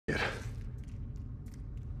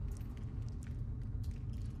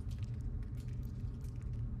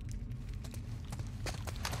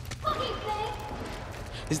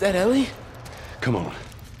Is that Ellie? Come on.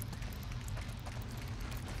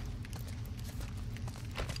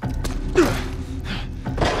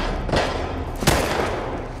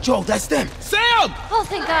 Joel, that's them! Sam! Oh,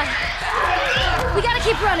 thank God. We gotta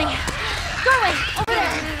keep running. Doorway, over there.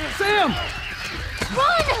 Sam!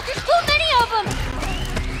 Run! There's too many of them!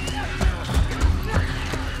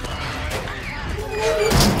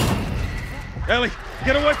 Ellie,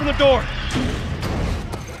 get away from the door!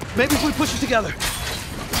 Maybe if we push it together.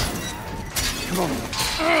 Come on.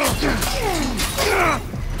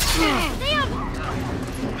 Sam!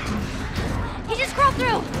 He just crawled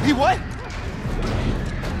through. He what?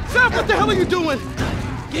 Sam, what the hell are you doing?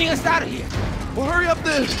 Getting us out of here. Well, hurry up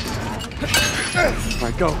then. All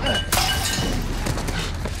right, go.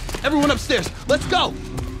 Everyone upstairs, let's go!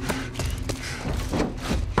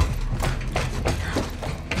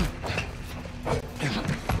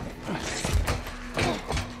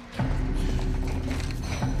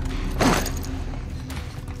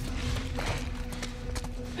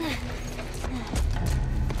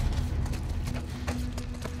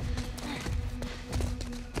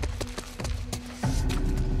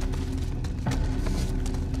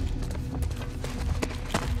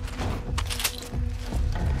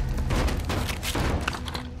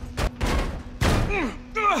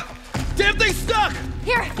 Damn thing's stuck!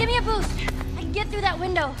 Here, give me a boost. I can get through that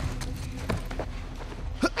window.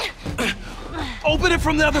 Open it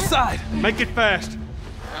from the other side. Make it fast.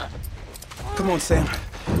 Come on, Sam.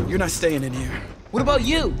 You're not staying in here. What about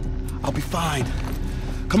you? I'll be fine.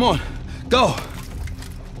 Come on, go.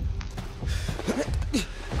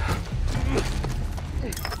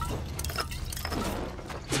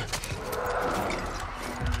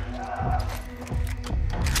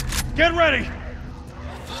 Get ready!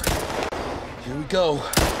 Here we go.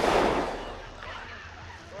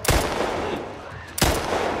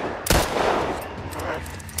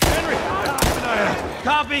 Henry! Keep an eye out.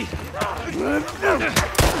 Copy.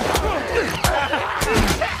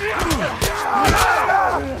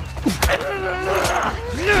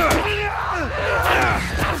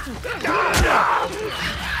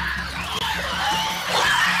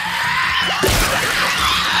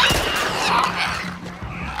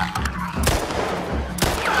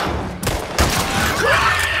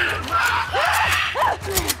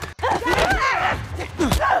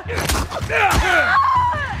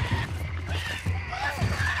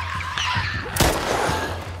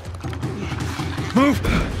 Move!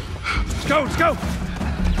 Let's go, let's go!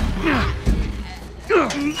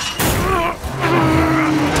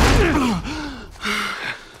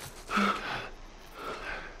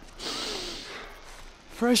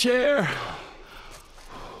 Fresh air.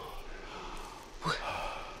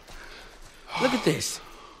 Look at this.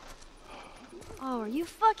 Oh, are you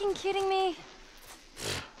fucking kidding me?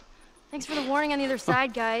 Thanks for the warning on the other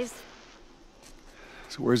side, guys.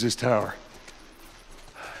 So where's this tower?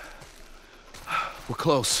 We're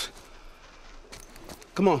close.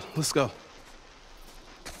 Come on, let's go.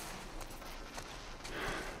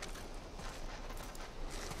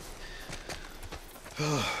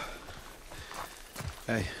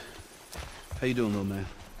 Hey, how you doing, little man?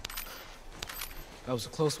 That was a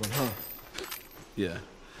close one, huh? Yeah,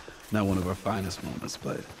 not one of our finest moments,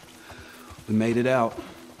 but we made it out.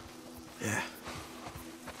 Yeah.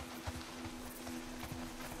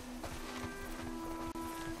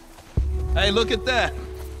 Hey, look at that.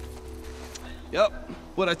 Yep,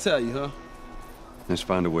 what'd I tell you, huh? Let's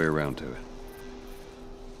find a way around to it.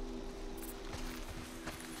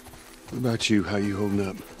 What about you? How you holding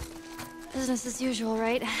up? Business as usual,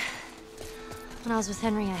 right? When I was with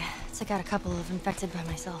Henry, I took out a couple of infected by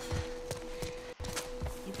myself.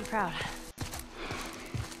 You'd be proud.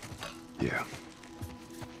 Yeah.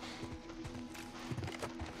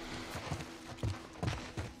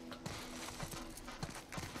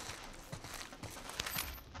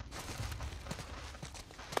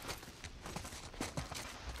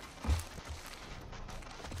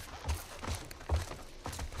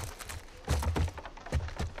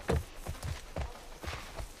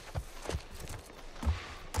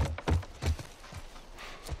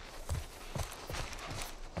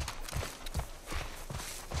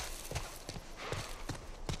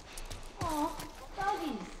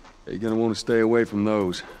 You're gonna want to stay away from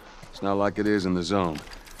those. It's not like it is in the zone.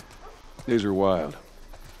 These are wild.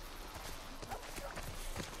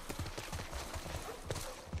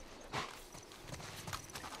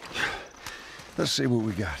 Let's see what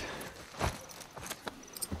we got.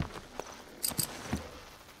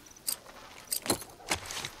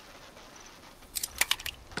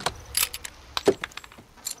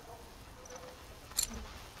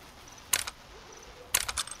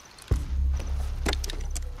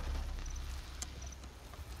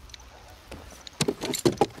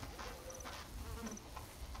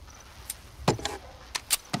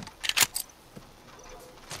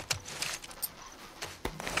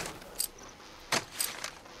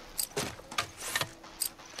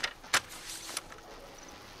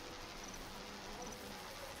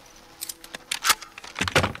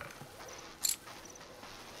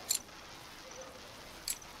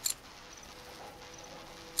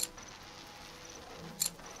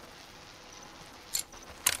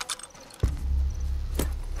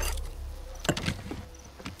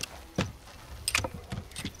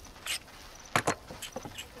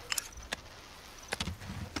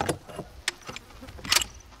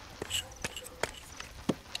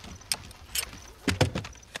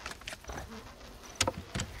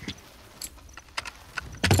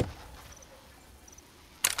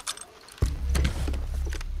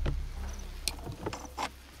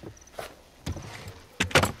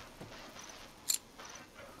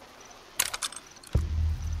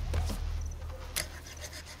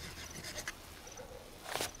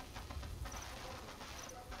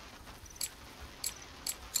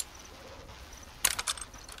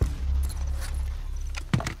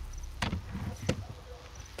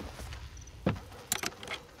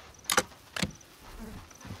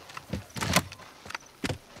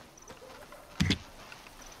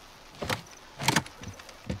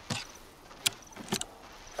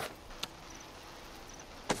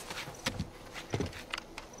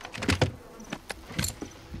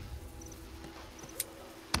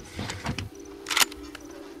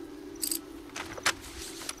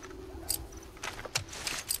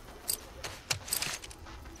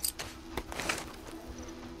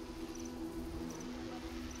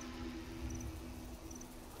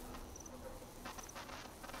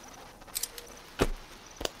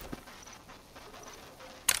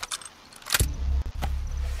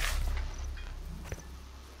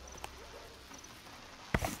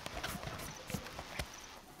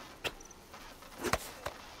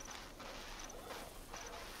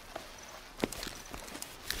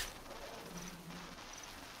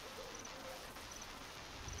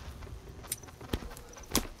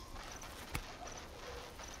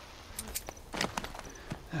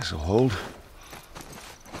 This'll hold.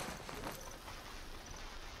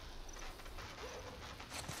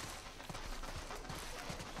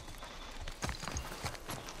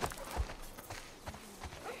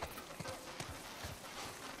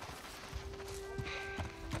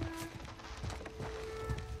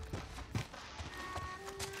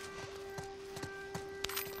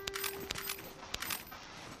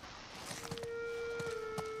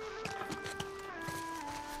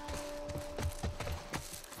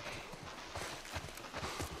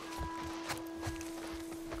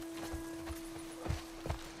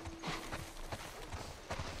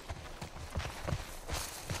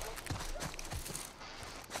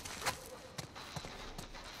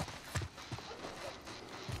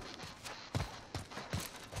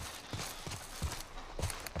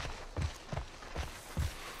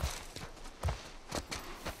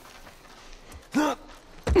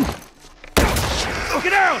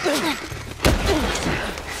 Get out!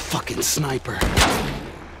 Fucking sniper.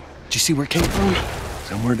 Did you see where it came from?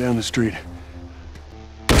 Somewhere down the street.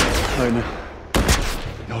 All right, now,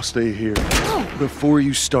 y'all stay here. Before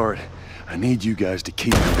you start, I need you guys to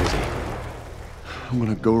keep me busy. I'm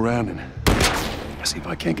gonna go around and see if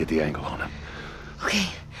I can't get the angle on him. Okay.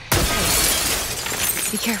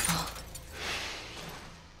 Be careful.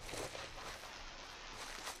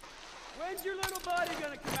 When's your little buddy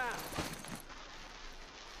gonna come out?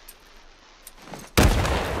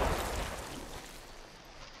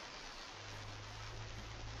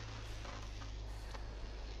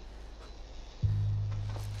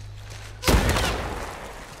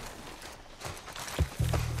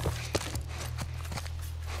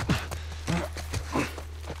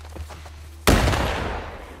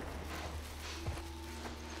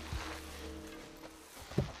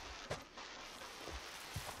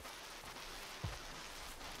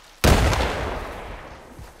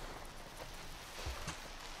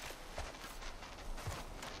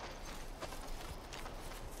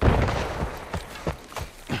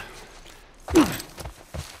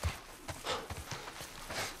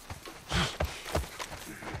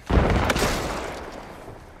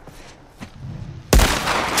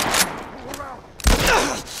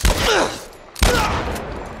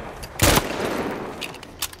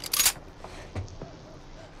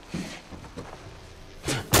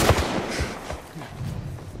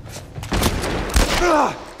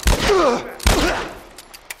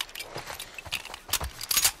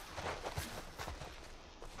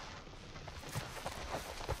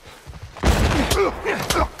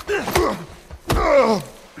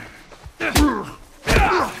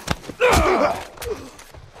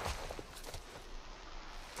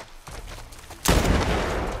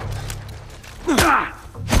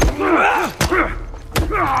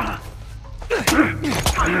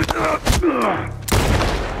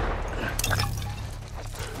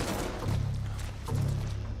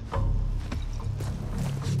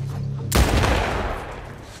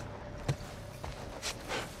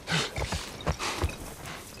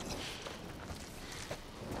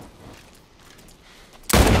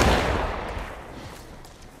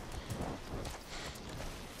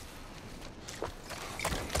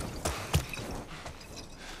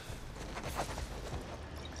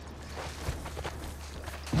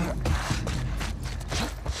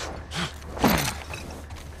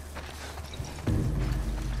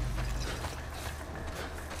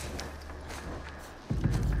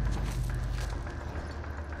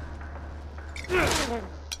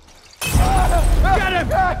 Get him!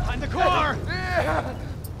 Behind the car!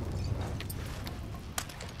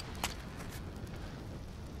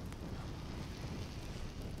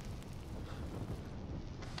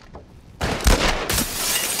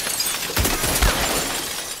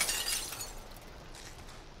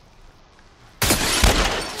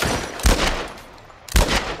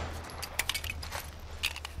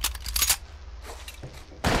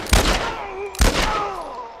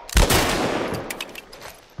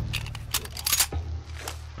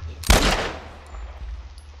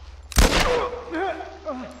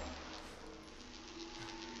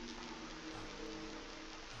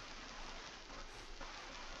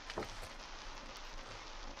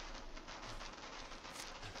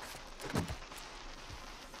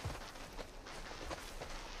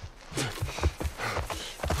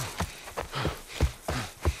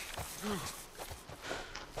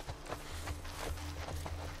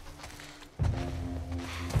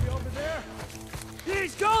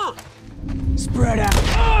 He's gone! Spread out.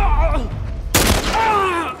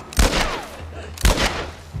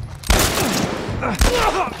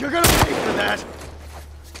 You're gonna pay for that!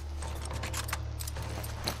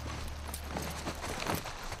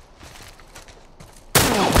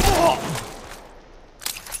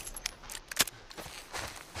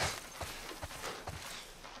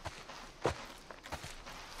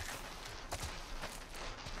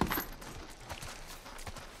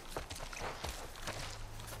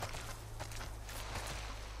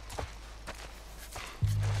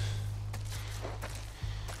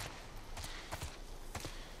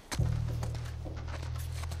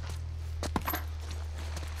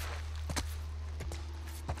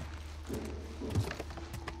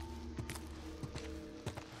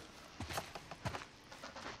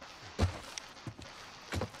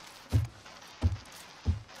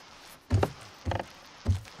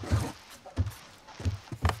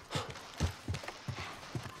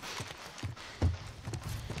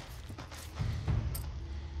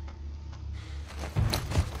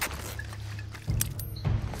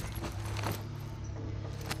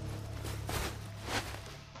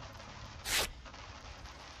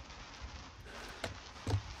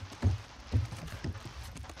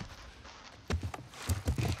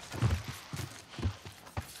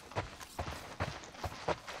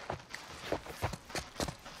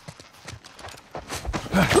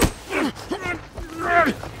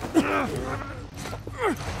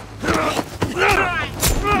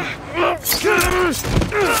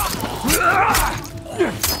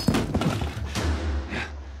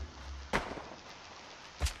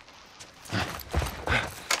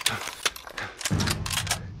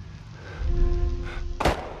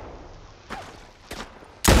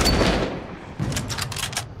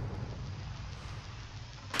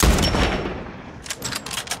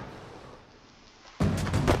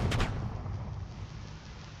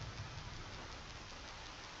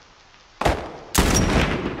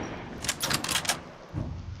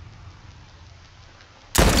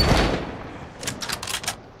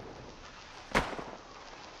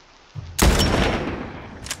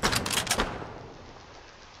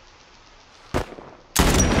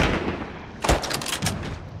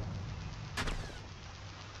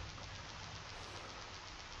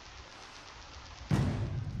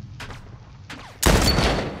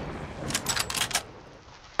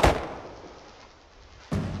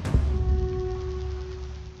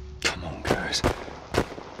 guys.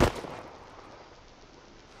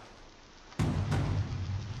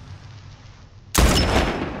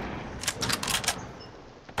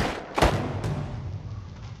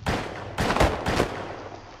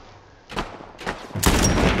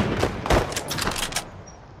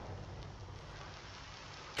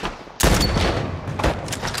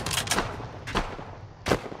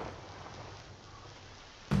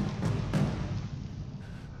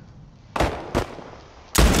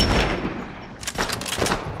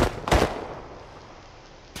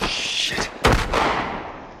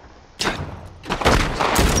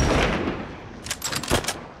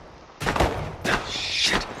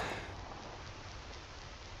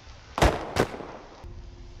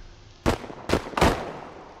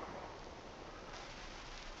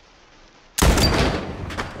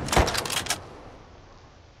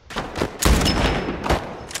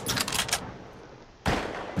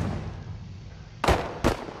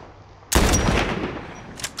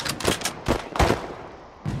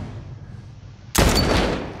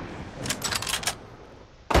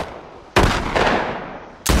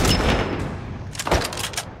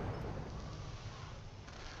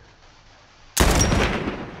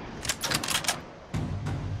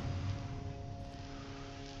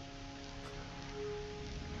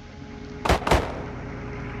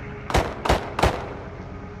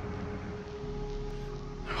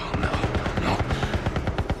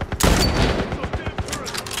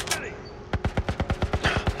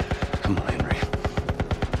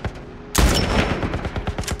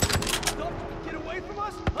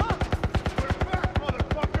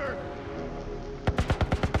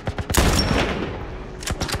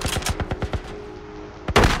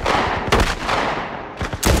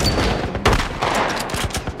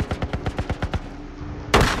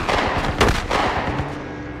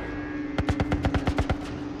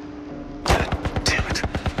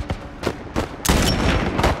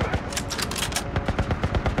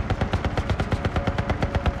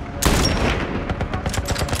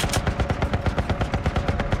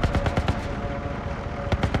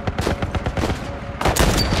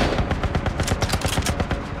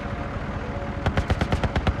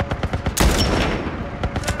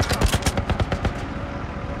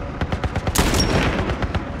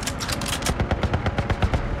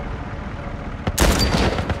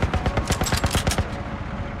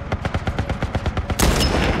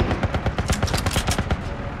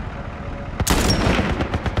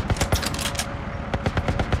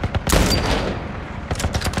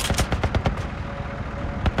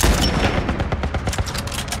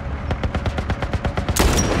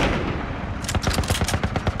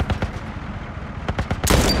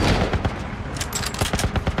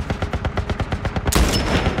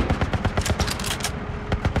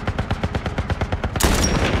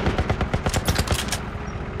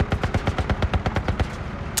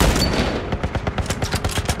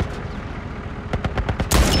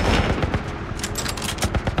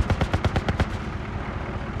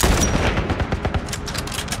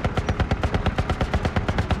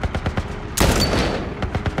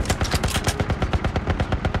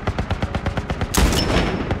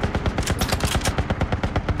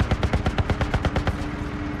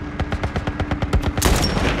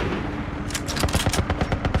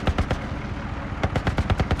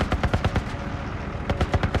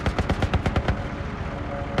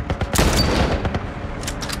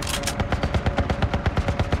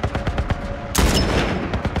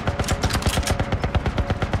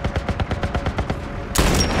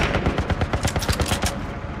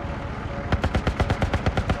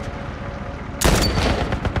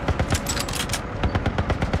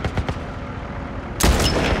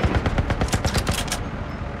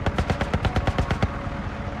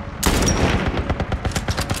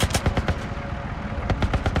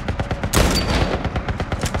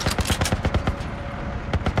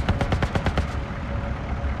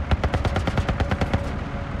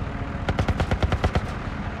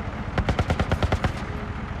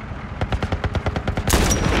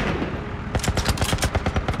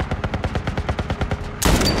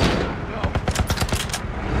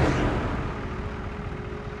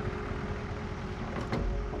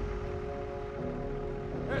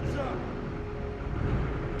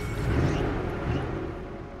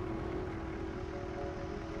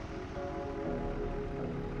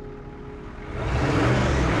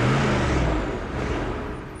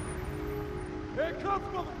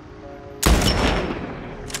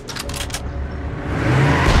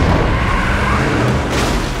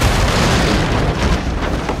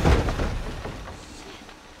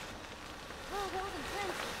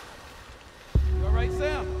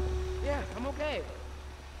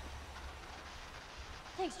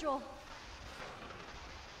 Thanks, Joel.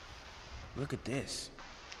 Look at this.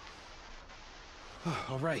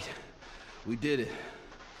 All right, we did it.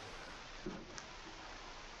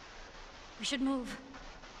 We should move.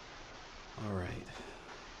 All right.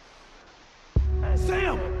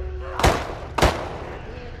 Sam!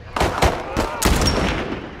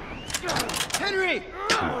 Henry!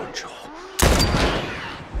 Come on, Joel.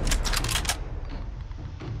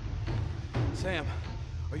 Sam,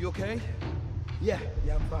 are you okay? Yeah,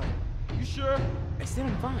 I'm fine. You sure? I said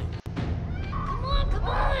I'm fine. Come on, come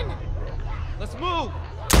on! Let's move!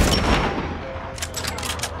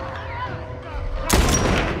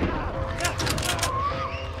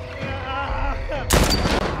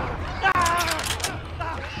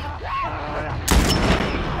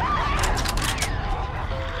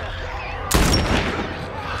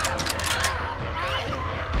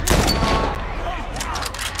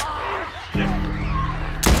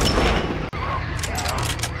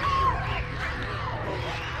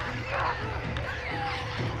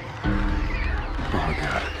 Oh,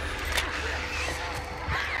 God.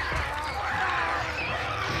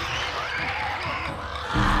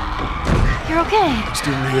 You're okay.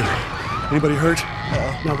 Still here. Anybody hurt?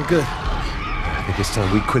 No, we're good. I think it's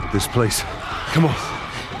time we quit this place. Come on.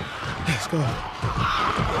 Let's go.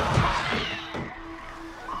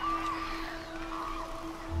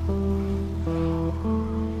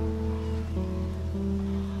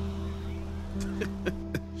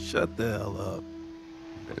 Shut the hell up.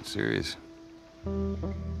 That's serious.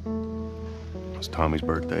 It's Tommy's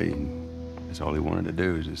birthday, and that's all he wanted to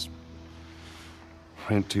do is just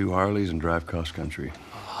rent 2 Harleys and drive cross country.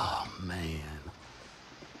 Oh, man.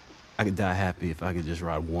 I could die happy if I could just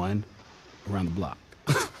ride one around the block.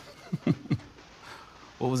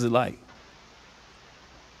 What was it like? It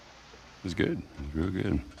was good. It was real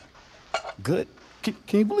good. Good?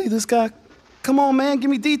 Can you believe this guy? Come on, man, give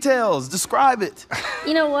me details. Describe it.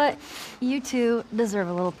 You know what? You two deserve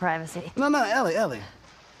a little privacy. No, Ellie.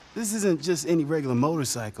 This isn't just any regular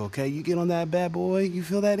motorcycle, okay? You get on that bad boy, you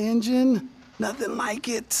feel that engine? Nothing like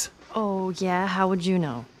it. Oh, yeah? How would you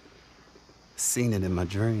know? Seen it in my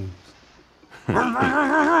dreams. Okay.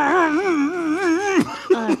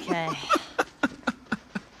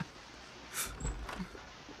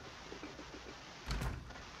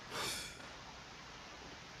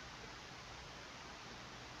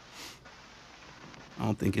 I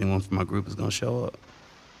don't think anyone from my group is gonna show up.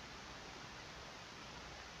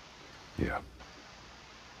 Yeah.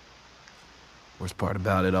 Worst part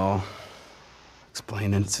about it all,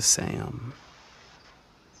 explaining it to Sam.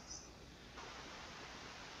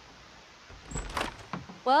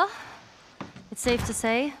 Well, it's safe to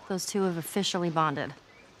say those two have officially bonded.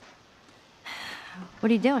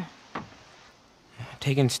 What are you doing?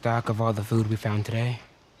 Taking stock of all the food we found today.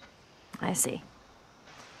 I see.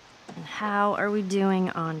 And how are we doing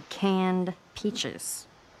on canned peaches?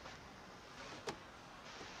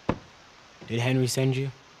 Did Henry send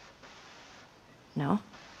you? No?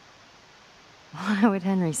 Why would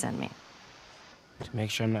Henry send me? To make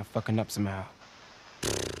sure I'm not fucking up somehow.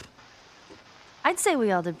 I'd say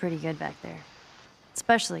we all did pretty good back there.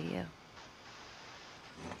 Especially you.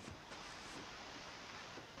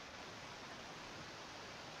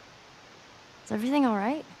 Is everything all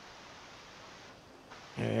right?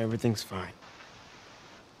 Yeah, everything's fine.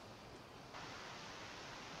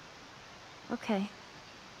 Okay.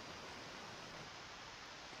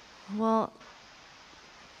 Well,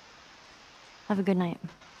 have a good night.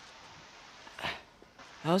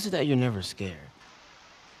 How is it that you're never scared?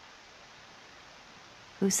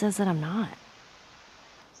 Who says that I'm not?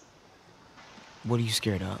 What are you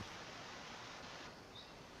scared of?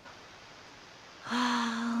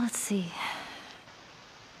 Let's see.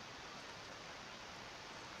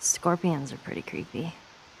 Scorpions are pretty creepy.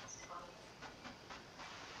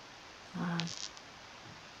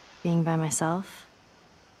 Being by myself.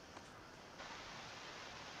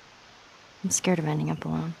 I'm scared of ending up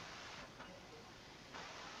alone.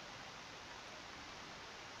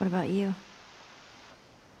 What about you?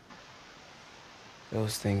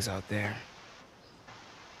 Those things out there.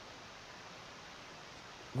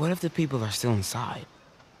 What if the people are still inside?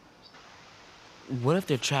 What if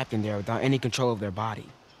they're trapped in there without any control of their body?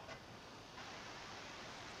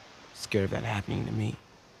 Scared of that happening to me.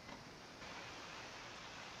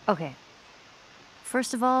 Okay.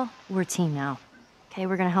 First of all, we're a team now. Okay,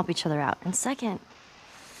 we're gonna help each other out. And second,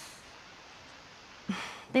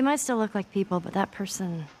 they might still look like people, but that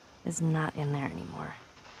person is not in there anymore.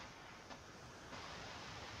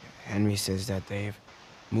 Henry says that they've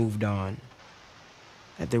moved on.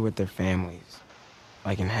 That they're with their families.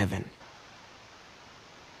 Like in heaven.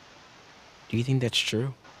 Do you think that's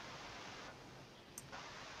true?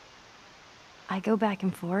 I go back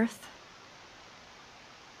and forth.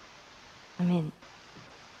 I mean,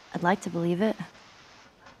 I'd like to believe it.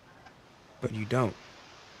 But you don't.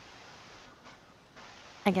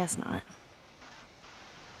 I guess not.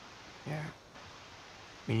 Yeah.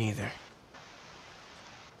 Me neither.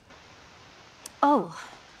 Oh.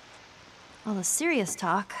 All the serious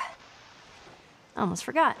talk. I almost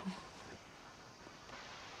forgot.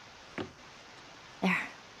 There.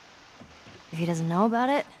 If he doesn't know about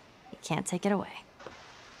it, he can't take it away.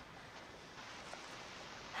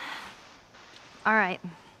 All right.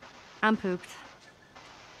 I'm pooped.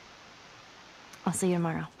 I'll see you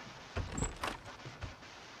tomorrow.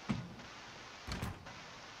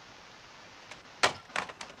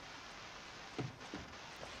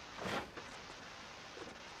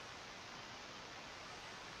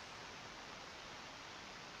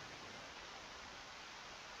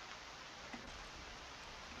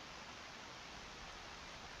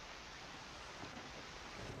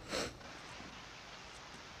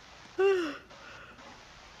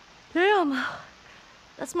 Damn,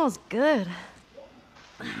 that smells good.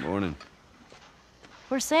 Good morning.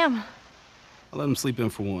 Where's Sam? I let him sleep in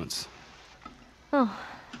for once. Oh,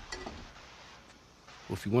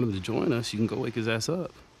 Well, if you want him to join us, you can go wake his ass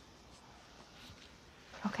up.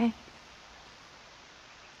 okay.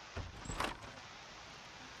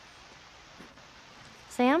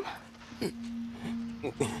 Sam?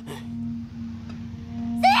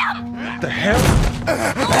 The hell?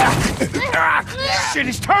 Shit,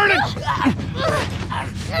 he's turning!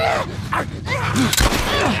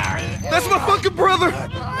 That's my fucking brother!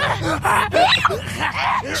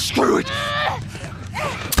 Screw it!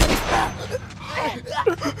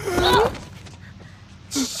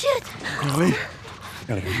 Shit! Ellie?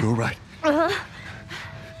 Ellie, are you all right?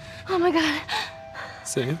 Oh my god.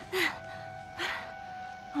 Sam?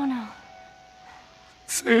 Oh no.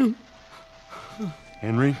 Sam?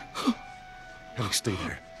 Henry? Ellie, stay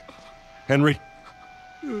there. Henry?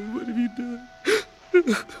 What have you done?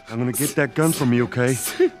 I'm gonna get that gun from you, okay?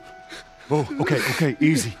 Oh, okay,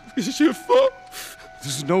 easy. It's your fault.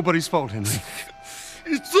 This is nobody's fault, Henry.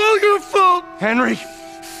 It's all your fault. Henry!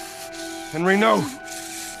 Henry, no!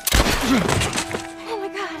 Oh my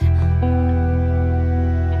god.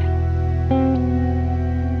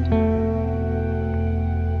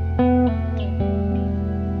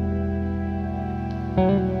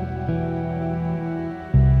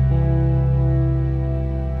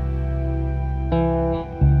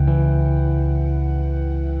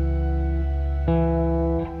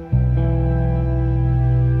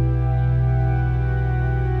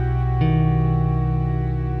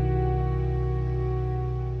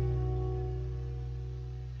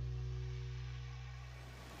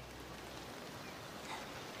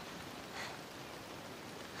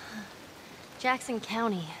 Jackson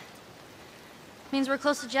County. Means we're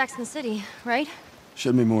close to Jackson City, right?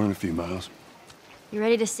 Should be more than a few miles. You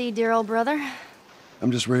ready to see dear old brother?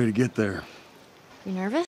 I'm just ready to get there. You nervous?